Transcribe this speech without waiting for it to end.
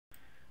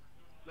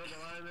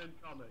I'm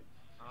incoming.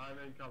 I'm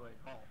incoming.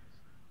 Halt.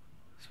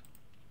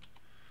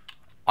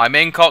 I'm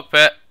in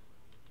cockpit.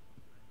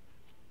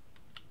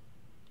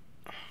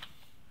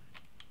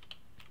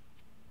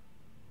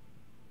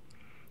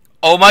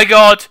 Oh my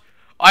god!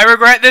 I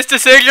regret this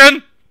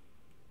decision!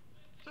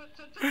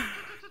 Wrong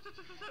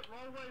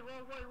way,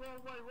 wrong way, wrong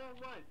way, wrong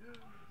way.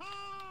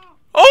 Ah!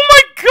 Oh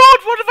my god,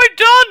 what have I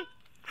done?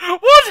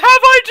 What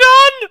have I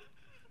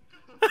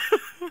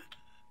done?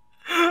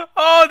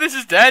 Oh, this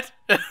is dead.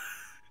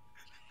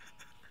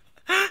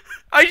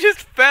 I just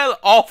fell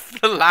off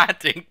the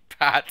landing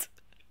pad. It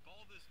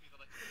bothers me that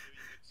I can hear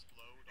you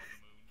explode on the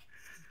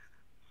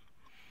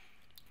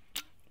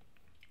moon.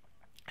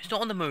 It's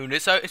not on the moon,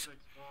 it's Physics works,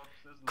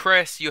 isn't it?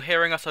 Chris, you're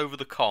hearing us over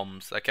the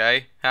comms,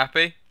 okay?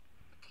 Happy?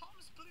 The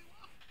comms blew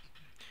up.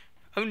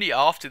 Only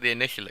after the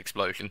initial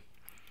explosion.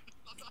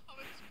 That's how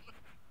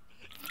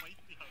it's might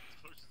be how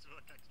explosions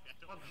work actually.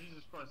 I Oh, don't know.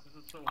 Jesus Christ, this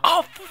is so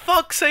Oh, hard. for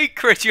fuck's sake,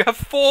 Chris, you have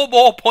 4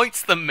 more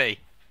points than me.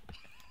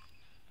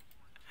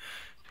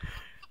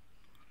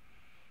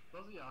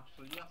 Does he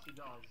actually? Yes, he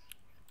does.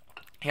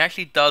 He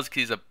actually does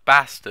because he's a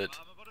bastard.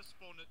 I'm about to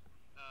spawn at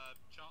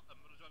I'm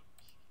gonna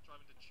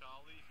drive into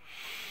Charlie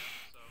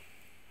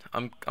if you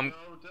want to come in, so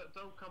I'm No,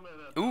 don't come in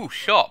at Ooh, that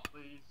shop.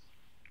 point, please.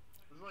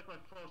 This is like my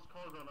first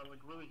cargo, and I'm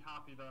like really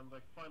happy that I'm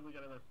like finally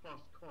getting my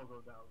first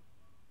cargo down.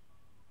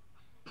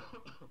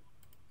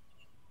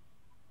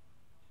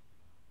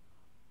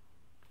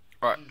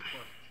 Right. Jesus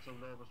Christ, I'm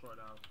so nervous right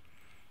now.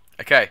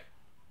 Okay.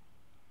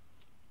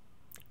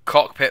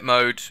 Cockpit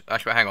mode.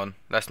 Actually, hang on.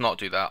 Let's not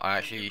do that. I In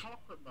actually.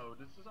 cockpit mode,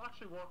 this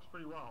actually works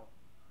pretty well.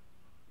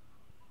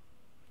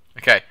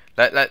 Okay.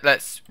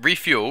 Let's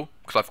refuel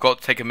because I've got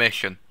to take a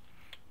mission.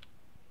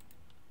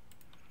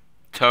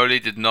 Totally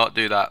did not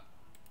do that.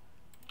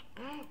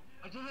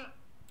 I did it!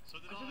 so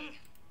did I I. did it!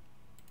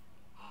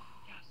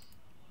 Yes!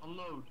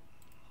 Unload.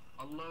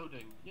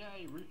 Unloading.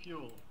 Yay,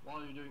 refuel.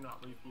 While you're doing that,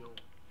 refuel.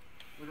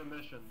 Look at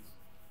missions.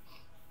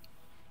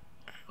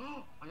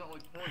 Oh, I got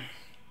like points.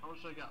 How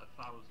much did I get?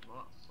 1,000. Well,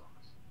 that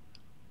sucks.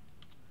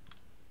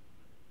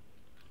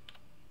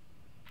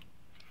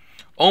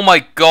 Oh my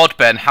god,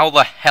 Ben, how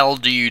the hell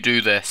do you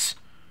do this?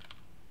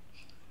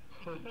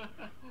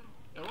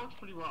 It works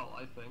pretty well,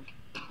 I think.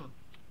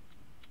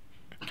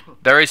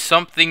 There is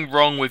something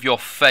wrong with your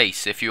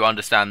face if you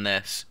understand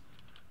this.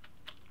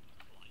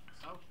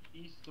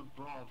 Southeast of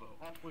Bravo.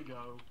 Off we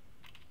go.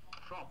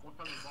 Shop, what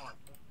can I buy?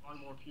 Buy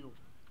more fuel.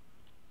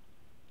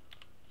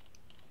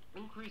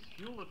 Increase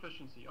fuel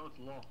efficiency. Oh, it's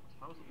locked.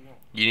 How is it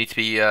locked? You need to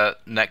be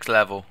next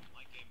level.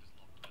 My game is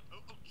locked.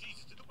 Oh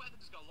Jesus! Did the weather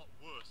just got a lot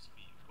worse for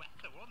you?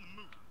 Weather? We're on the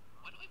moon.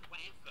 Why do I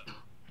have weather?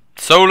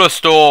 Solar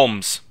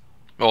storms.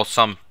 Or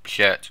some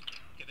shit.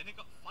 Okay, then it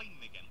got fine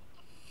again.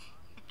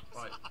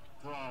 Right.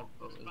 Bravo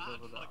It was is bad over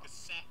for there. like a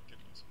second.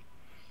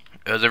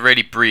 It was a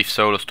really brief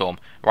solar storm.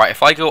 Right,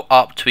 if I go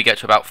up till we get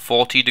to about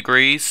 40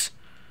 degrees.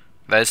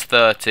 There's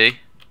 30.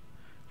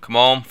 Come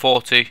on,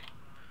 40.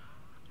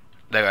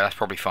 There we go, that's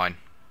probably fine.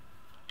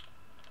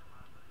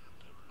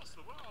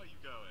 So where are you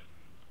going?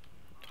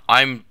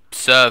 I'm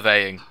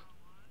surveying.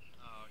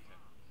 Oh, okay.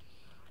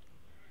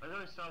 I'm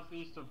going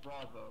southeast of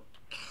Bravo.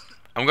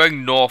 I'm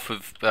going north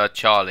of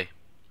Charlie.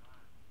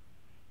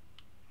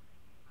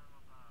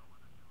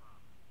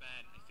 Ben,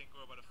 I think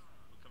we're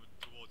coming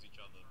towards each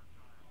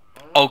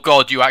other. Oh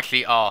god, you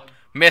actually are.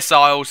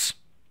 Missiles.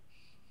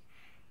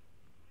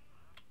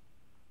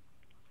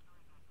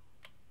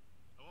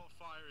 I won't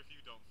fire if you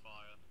don't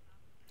fire.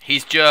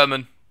 He's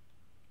German.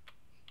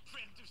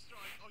 Preemptive strike!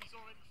 Oh, he's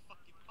already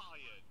fucking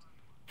fired!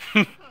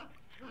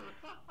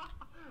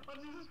 Oh,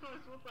 Jesus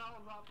Christ, what the hell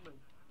is happening?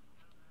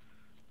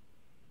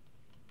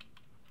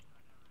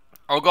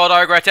 Oh god,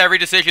 I regret every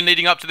decision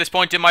leading up to this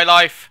point in my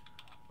life.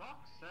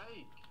 Fuck's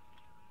sake.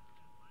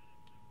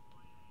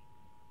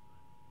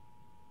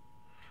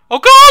 Oh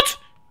god!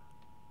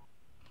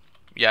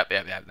 Yep,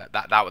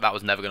 that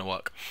was never gonna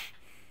work.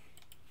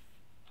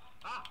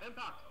 Ah,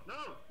 impact! No!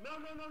 No,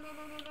 no, no, no,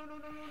 no, no, no, no,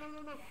 no, no, no,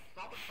 no, no!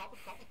 Stop it, stop it,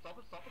 stop it, stop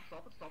it, stop it,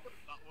 stop it, stop it!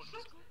 That one was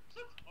Shit, cool.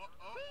 shit. Oh,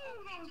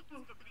 that was cool.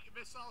 looking at your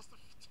missiles to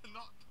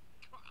not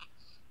crash.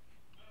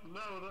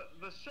 No,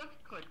 the shift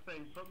click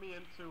thing put me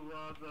into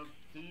the.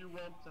 Do you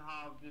want to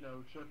have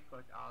shift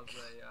click as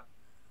a?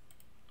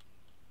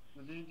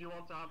 Do you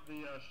want to have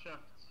the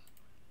shift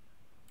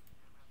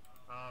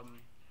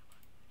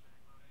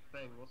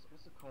thing? What's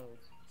it called?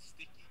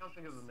 Sticky. I can't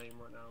think of the name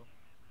right now.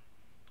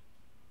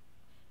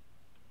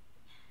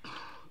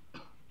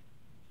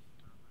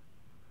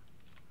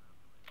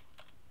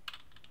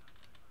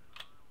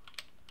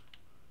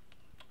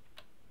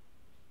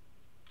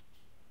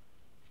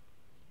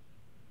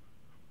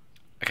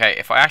 Okay,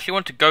 if I actually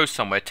want to go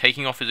somewhere,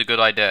 taking off is a good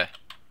idea.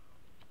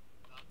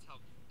 That's how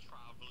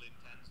travel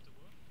intends to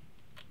work.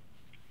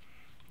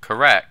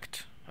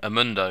 Correct.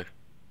 Amundo.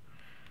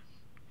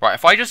 Right,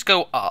 if I just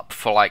go up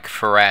for like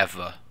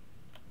forever.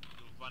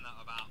 You'll run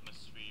out of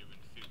atmosphere and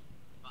fuel.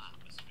 Not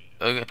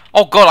atmosphere.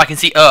 Oh god, I can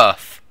see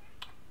Earth.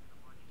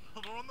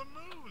 We're on the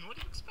moon. What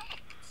do you expect?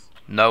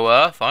 No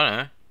Earth? I don't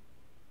know.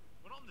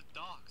 We're on the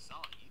dark side.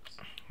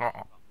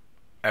 Oh.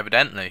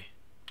 Evidently.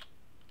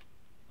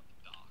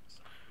 The dark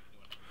side. You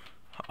know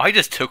what I mean? I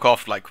just took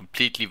off like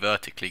completely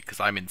vertically because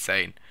I'm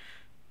insane.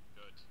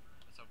 Good.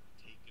 That's how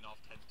taking off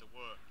tends to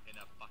work in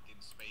a fucking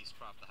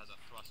spacecraft that has a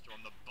thruster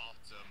on the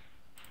bottom.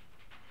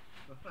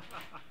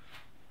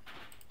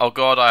 Oh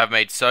god, I have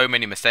made so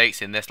many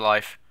mistakes in this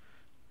life.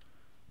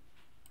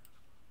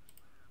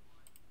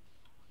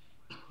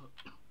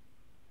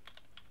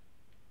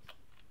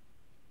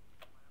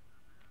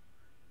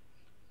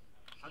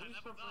 How do you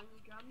survey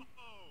again?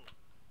 Oh,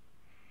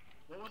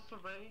 What was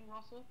surveying,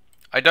 Russell?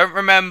 I don't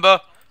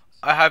remember.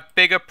 I have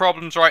bigger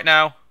problems right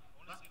now. I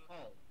want to Left see the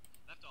alt.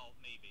 left alt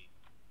maybe.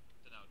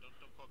 Don't know.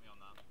 Don't quote me on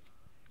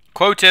that.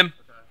 Quote him.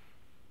 Okay.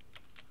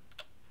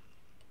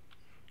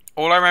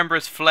 All I remember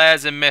is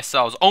flares and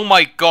missiles. Oh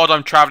my god,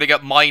 I'm travelling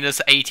at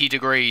minus 80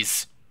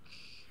 degrees.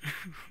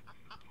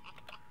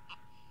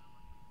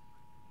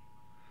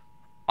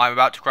 I'm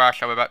about to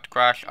crash, I'm about to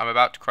crash, I'm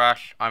about to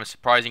crash. I'm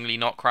surprisingly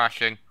not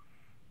crashing.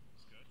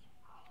 That's good.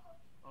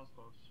 I was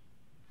close.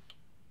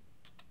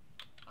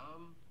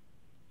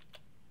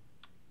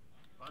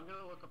 I'm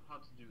gonna look up how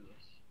to do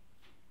this.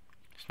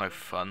 It's no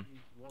fun.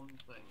 There's one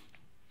thing,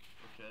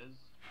 which is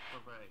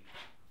survey.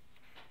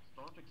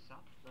 Start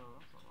accept? No,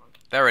 that's not right.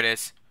 There it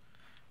is.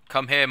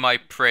 Come here, my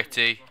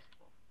pretty.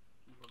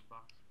 Keyboard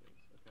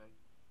backspace, okay.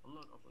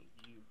 Unlock upload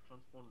view,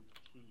 transform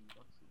key,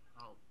 that's some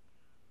help.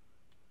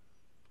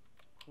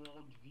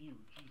 Quad view,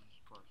 Jesus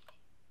Christ.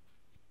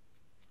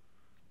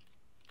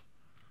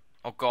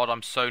 Oh god,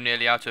 I'm so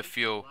nearly out of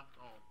fuel. Left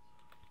alt.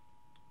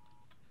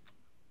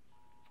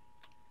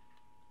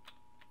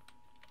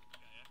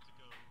 Okay, I have to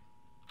go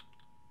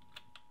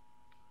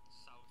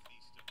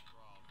southeast of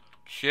Bravo.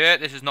 Shit,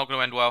 this is not going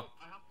to end well.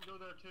 I have to go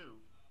there too.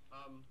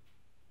 We'll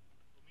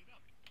meet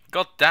up.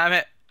 God damn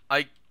it.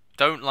 I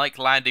don't like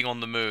landing on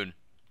the moon.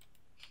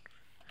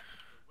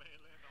 We're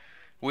wailing on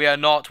the We are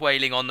not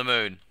whaling on the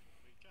moon.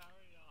 we carry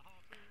our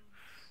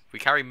harpoons. We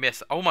carry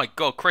miss. Oh my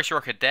god, Chris, you're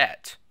a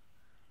cadet.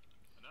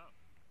 I know.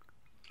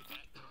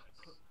 Cadet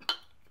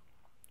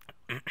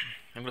guys.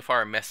 I'm gonna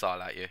fire a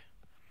missile at you.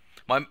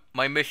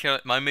 My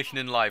mission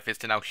in life is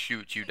to now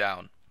shoot you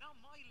down. Now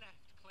my left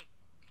click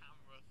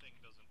camera thing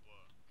doesn't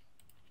work.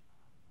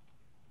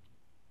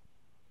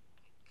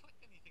 Click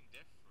anything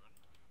different.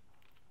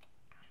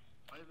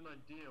 I have an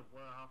idea of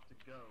where I have to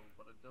go,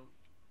 but I don't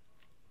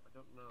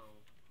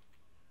know.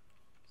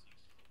 It's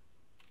useful.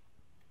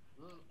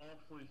 This is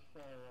awfully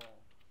far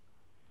off.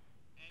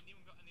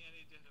 Anyone got any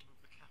idea how to move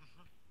the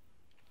camera?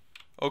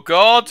 Oh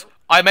god,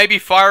 I may be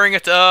firing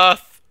at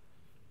Earth.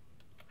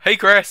 Hey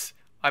Chris,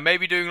 I may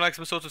be doing like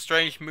some sort of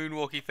strange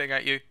moonwalky thing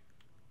at you.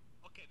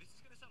 Okay, this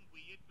is gonna sound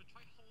weird, but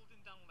try holding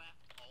down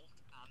left alt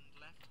and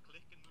left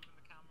click and moving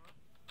the camera.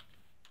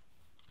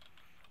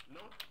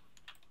 Nope.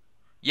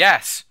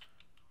 Yes.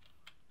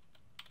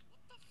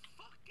 What the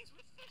fuck is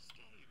with this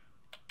game?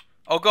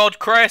 Oh god,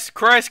 Chris,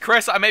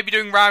 I may be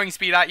doing ramming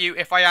speed at you.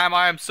 If I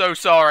am so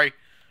sorry.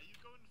 Are you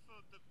going for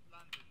the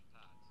landing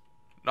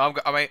pad? No,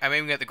 I'm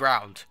aiming at the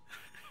ground.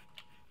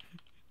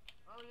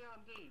 Oh yeah,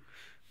 indeed.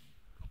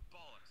 Oh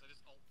bollocks, I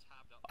just alt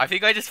tabbed up. I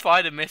think I just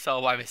fired a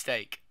missile by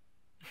mistake.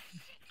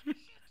 Shit.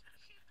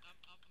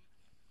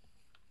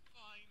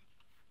 Fine.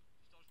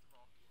 Just dodge the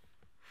rock.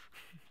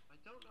 I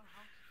don't know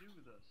how to do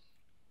this.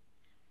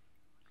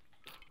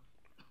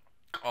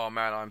 Oh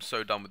man, I'm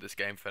so done with this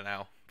game for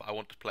now, but I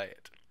want to play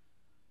it.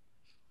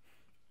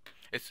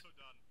 It's So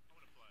done. I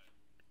wanna play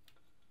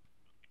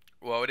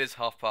it. well, it is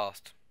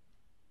 1:30.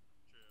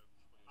 True.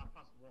 Half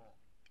past what?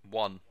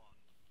 1.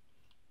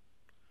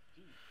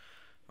 Jeez.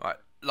 Right,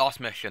 last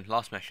mission. Did the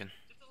land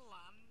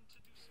to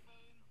do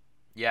surveying?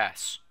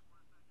 Yes.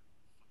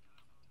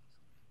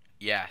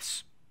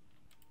 Yes.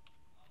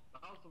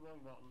 That was the wrong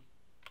button.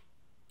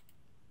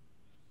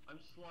 I'm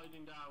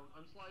sliding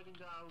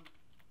down.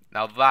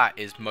 Now that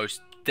is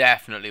most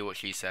definitely what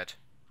she said.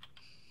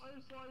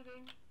 I'm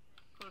sliding.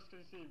 Chris, can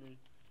you see me?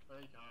 There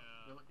you go.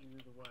 Yeah. You're looking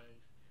the other way.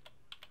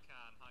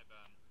 Can. Hi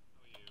Ben.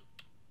 How are you?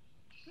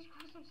 Jesus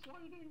Christ, I'm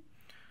sliding.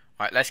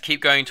 Right, let's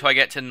keep going till I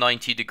get to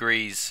 90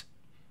 degrees.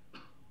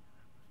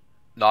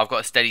 No, I've got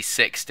a steady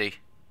 60.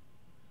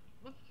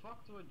 What the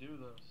fuck do I do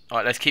this?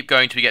 Alright, let's keep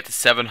going till we get to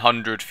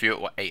 700 fuel.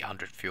 Or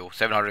 800 fuel.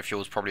 700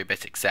 fuel is probably a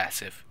bit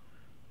excessive.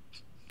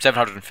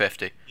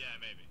 750. Yeah,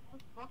 maybe. How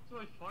the fuck do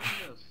I find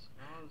this?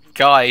 Oh, this is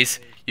Guys,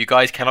 okay. you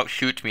guys cannot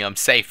shoot me. I'm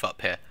safe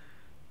up here.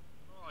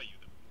 Where are you?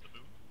 The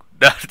moon?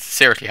 No,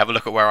 seriously, have a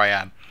look at where I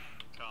am.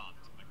 Can't.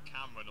 The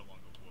camera no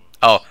longer works.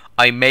 Oh,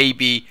 I may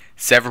be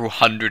several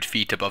hundred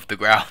feet above the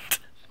ground. Oh,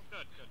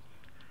 good.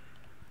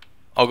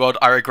 Oh god,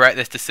 I regret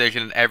this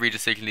decision and every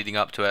decision leading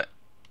up to it.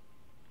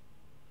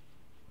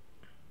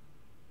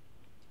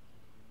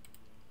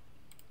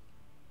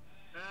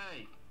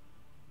 Hey!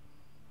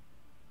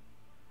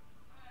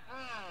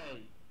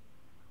 Hey!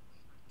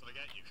 Did I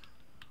get you?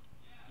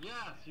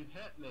 Yes, you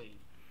hit me.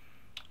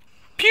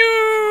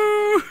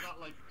 Pew! Got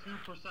like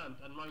 2%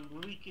 and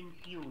I'm leaking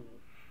fuel.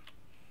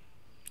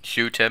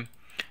 Shoot him.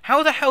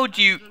 How the hell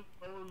do you... Engine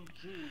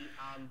OMG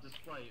and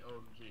display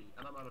OMG,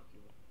 and I'm out of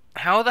fuel.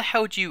 How the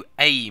hell do you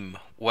aim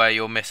where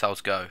your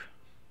missiles go?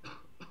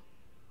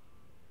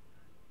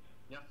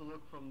 to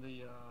look from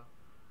the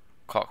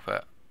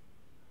Cockpit.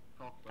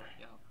 cockpit.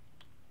 Yeah.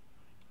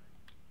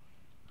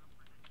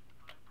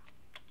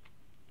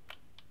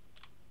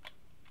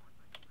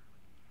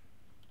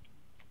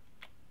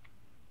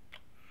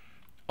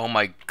 Oh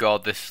my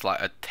god, this is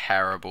like a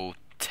terrible,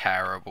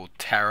 terrible,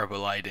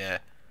 terrible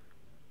idea.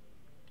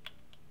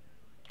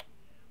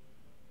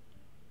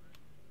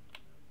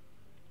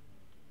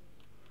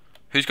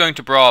 Who's going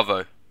to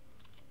Bravo?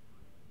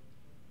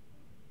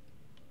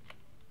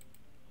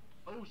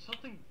 Oh,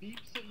 something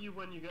beeps at you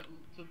when you get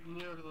to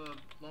near the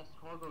lost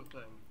cargo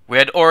thing. We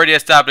had already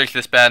established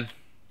this, Ben.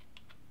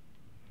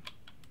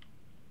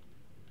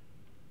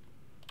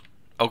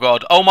 Oh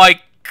god. Oh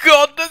my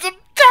god, there's a tower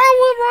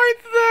right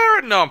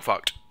there! No, I'm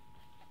fucked.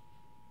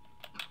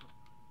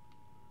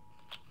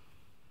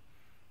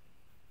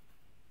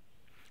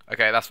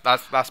 Okay,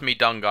 that's me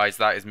done, guys.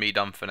 That is me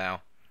done for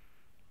now.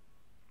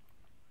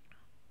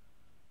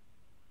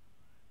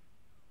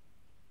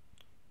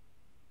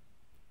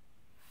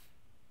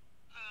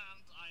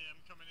 And I am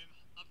coming in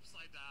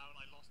upside down.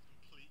 I lost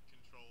complete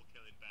control,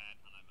 killing Ben,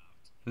 and I'm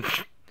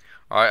out.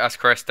 Alright, that's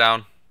Chris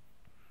down.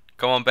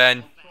 Come on,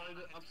 Ben.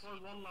 I've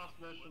tried one last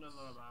mission and then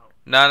I'm out.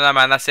 No,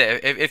 man, that's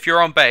it. If you're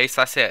on base,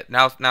 that's it.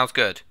 Now's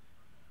good.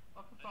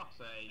 Oh, for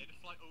fuck's I sake. had to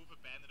fly over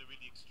Ben at a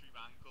really extreme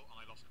angle, and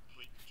I lost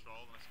complete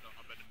control, and I spent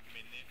about a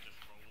minute just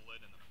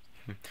rolling, and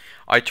then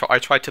I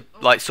tried to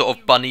like sort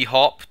of bunny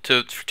hop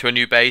to a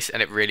new base,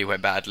 and it really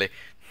went badly.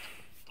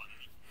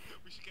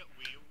 we should get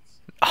wheels.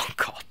 Oh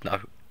god, no.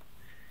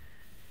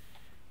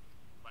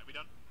 Right, we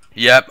done?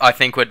 Yep, I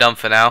think we're done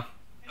for now.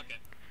 Okay.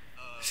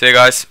 See you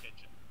guys. Okay.